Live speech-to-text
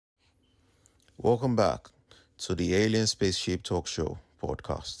Welcome back to the Alien Spaceship Talk Show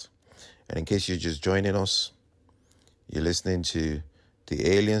podcast. And in case you're just joining us, you're listening to the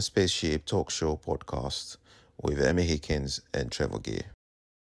Alien Spaceship Talk Show podcast with Emmy, Hikins and Trevor.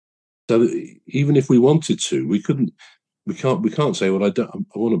 So even if we wanted to, we can't say, well, I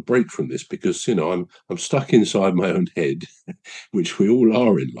want to break from this because, I'm stuck inside my own head, which we all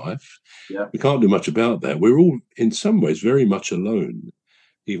are in life. Yeah. We can't do much about that. We're all in some ways very much alone,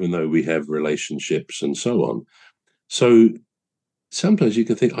 even though we have relationships and so on. So sometimes you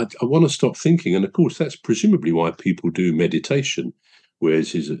can think, I want to stop thinking. And of course, that's presumably why people do meditation,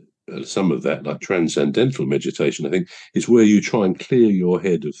 whereas some of that, like transcendental meditation, I think, is where you try and clear your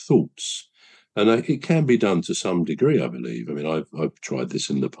head of thoughts. And it can be done to some degree, I believe. I mean, I've tried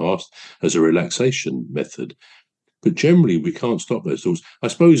this in the past as a relaxation method. But generally, we can't stop those thoughts. I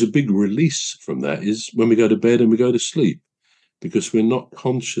suppose a big release from that is when we go to bed and we go to sleep, because we're not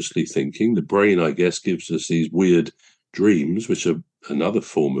consciously thinking. The brain, I guess, gives us these weird dreams, which are another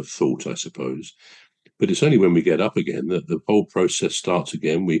form of thought, I suppose. But it's only when we get up again that the whole process starts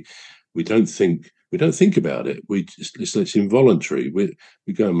again. We don't think about it. It's involuntary. We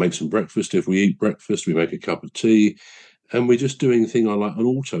go and make some breakfast. If we eat breakfast, we make a cup of tea, and we're just doing things like an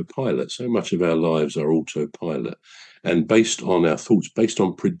autopilot. So much of our lives are autopilot, and based on our thoughts, based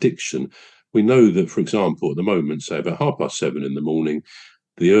on prediction. We know that, for example, at the moment, say about 7:30 in the morning,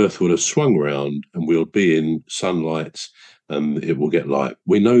 the Earth will have swung round and we'll be in sunlight and it will get light.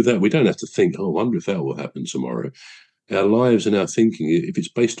 We know that. We don't have to think, I wonder if that will happen tomorrow. Our lives and our thinking, if it's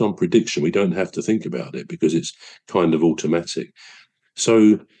based on prediction, we don't have to think about it because it's kind of automatic.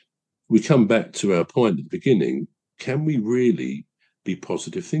 So we come back to our point at the beginning. Can we really be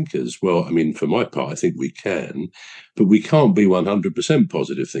positive thinkers? Well, I mean, for my part, I think we can, but we can't be 100%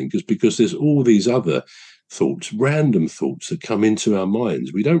 positive thinkers because there's all these other thoughts, random thoughts that come into our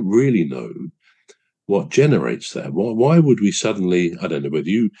minds. We don't really know what generates that. Why would we suddenly, I don't know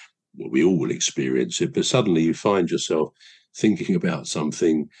whether we all will experience it, but suddenly you find yourself thinking about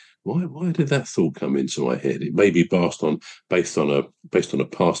something. Why did that thought come into my head? It may be based on a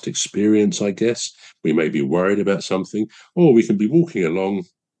past experience, I guess. We may be worried about something, or we can be walking along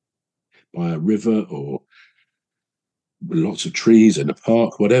by a river or lots of trees in a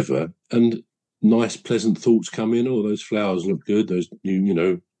park, whatever, and nice, pleasant thoughts come in. Oh, those flowers look good. Those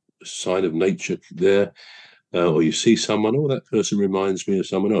sign of nature there. Or you see someone, oh, that person reminds me of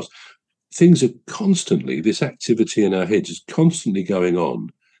someone else. Things are constantly, this activity in our heads is constantly going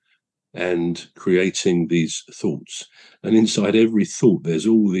on and creating these thoughts. And inside every thought, there's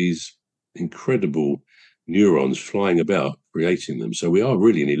all these incredible neurons flying about, creating them. So we are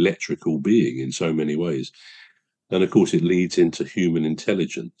really an electrical being in so many ways. And of course, it leads into human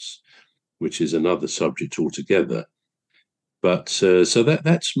intelligence, which is another subject altogether. But so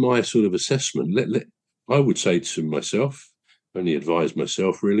that's my sort of assessment. I would say to myself, only advise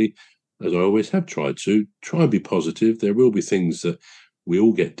myself really, as I always have tried to, try and be positive. There will be things that we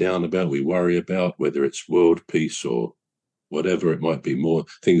all get down about, we worry about, whether it's world peace or whatever it might be, more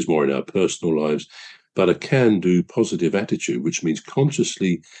in our personal lives. But a can-do positive attitude, which means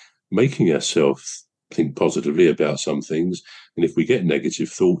consciously making ourselves think positively about some things. And if we get negative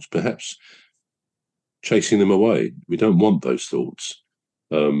thoughts, perhaps chasing them away. We don't want those thoughts.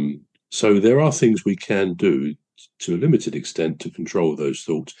 So there are things we can do to a limited extent to control those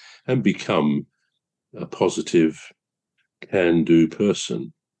thoughts and become a positive, can-do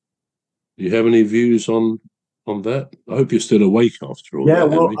person. Do you have any views on that? I hope you're still awake after all. Yeah, that,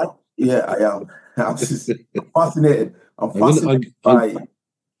 well, I am. I'm fascinated. I'm fascinated by.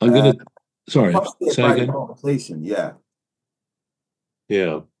 I'm going to. Sorry, say again. The conversation. Yeah.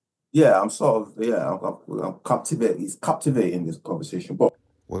 Yeah. Yeah, I'm sort of. Yeah, I'm captivated. He's captivating this conversation. But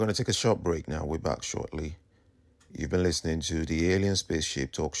we're going to take a short break now. We're back shortly. You've been listening to the Alien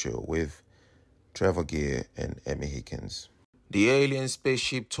Spaceship Talk Show with Trevor and Emmy Hikins. The Alien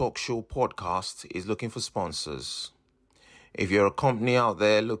Spaceship Talk Show podcast is looking for sponsors. If you're a company out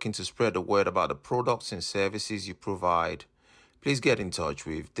there looking to spread the word about the products and services you provide, please get in touch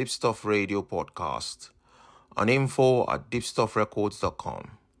with Deepstuff Radio Podcast on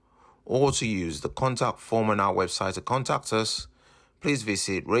info@deepstuffrecords.com, or to use the contact form on our website to contact us, please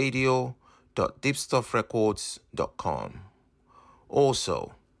visit radio.deepstuffrecords.com.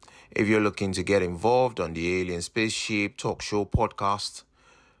 Also, if you're looking to get involved on the Alien Spaceship Talk Show podcast,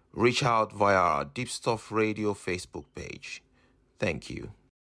 reach out via our Deepstuff Radio Facebook page. Thank you.